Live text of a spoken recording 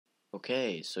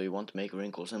Okay, so you want to make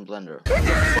wrinkles in Blender.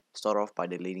 Start off by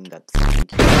deleting that thing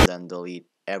and then delete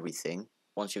everything.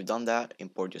 Once you've done that,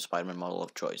 import your Spiderman model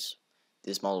of choice.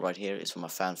 This model right here is from a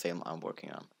fan film I'm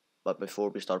working on. But before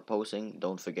we start posing,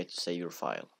 don't forget to save your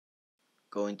file.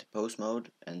 Go into pose mode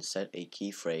and set a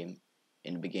keyframe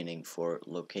in the beginning for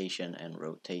location and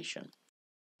rotation.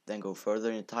 Then go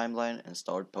further in the timeline and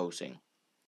start posing.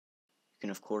 You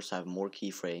can of course have more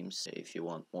keyframes if you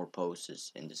want more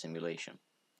poses in the simulation.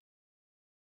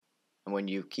 And when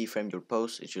you keyframe your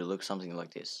pose, it should look something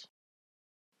like this.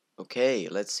 Okay,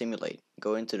 let's simulate.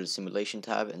 Go into the simulation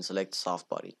tab and select soft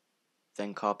body.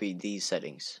 Then copy these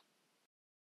settings.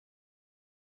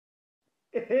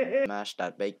 Smash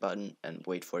that bake button and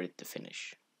wait for it to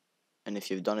finish. And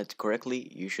if you've done it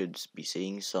correctly, you should be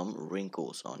seeing some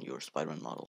wrinkles on your Spiderman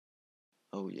model.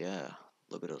 Oh yeah,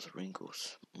 look at those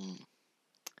wrinkles.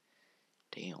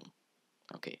 Damn.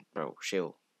 Okay, bro,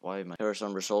 chill. Why am I? Here are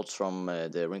some results from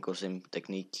the wrinkle sim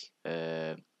technique.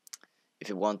 If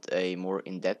you want a more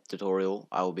in-depth tutorial,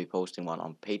 I will be posting one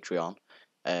on Patreon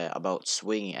about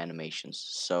swinging animations.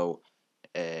 So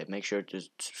make sure to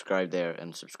subscribe there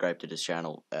and subscribe to this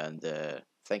channel. And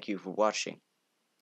thank you for watching.